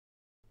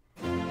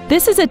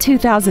This is a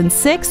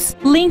 2006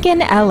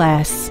 Lincoln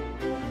LS.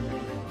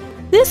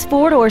 This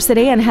four-door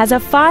sedan has a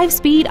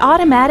 5-speed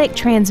automatic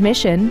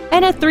transmission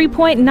and a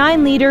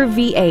 3.9-liter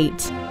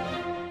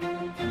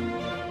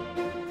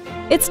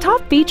V8. Its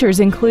top features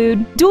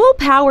include dual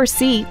power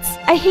seats,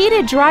 a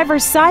heated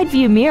driver's side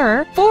view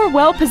mirror, 4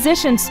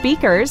 well-positioned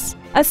speakers,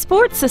 a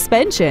sports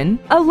suspension,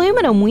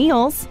 aluminum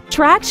wheels,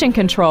 traction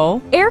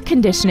control, air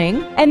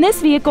conditioning, and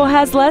this vehicle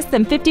has less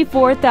than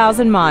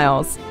 54,000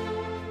 miles.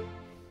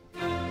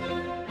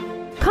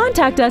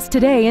 Contact us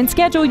today and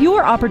schedule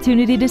your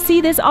opportunity to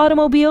see this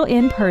automobile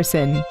in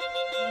person.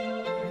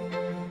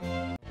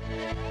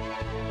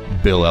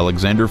 Bill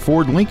Alexander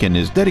Ford Lincoln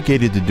is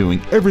dedicated to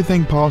doing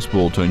everything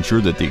possible to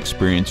ensure that the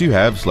experience you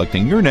have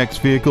selecting your next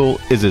vehicle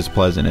is as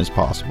pleasant as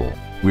possible.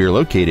 We are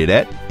located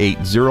at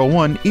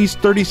 801 East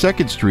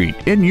 32nd Street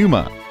in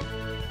Yuma.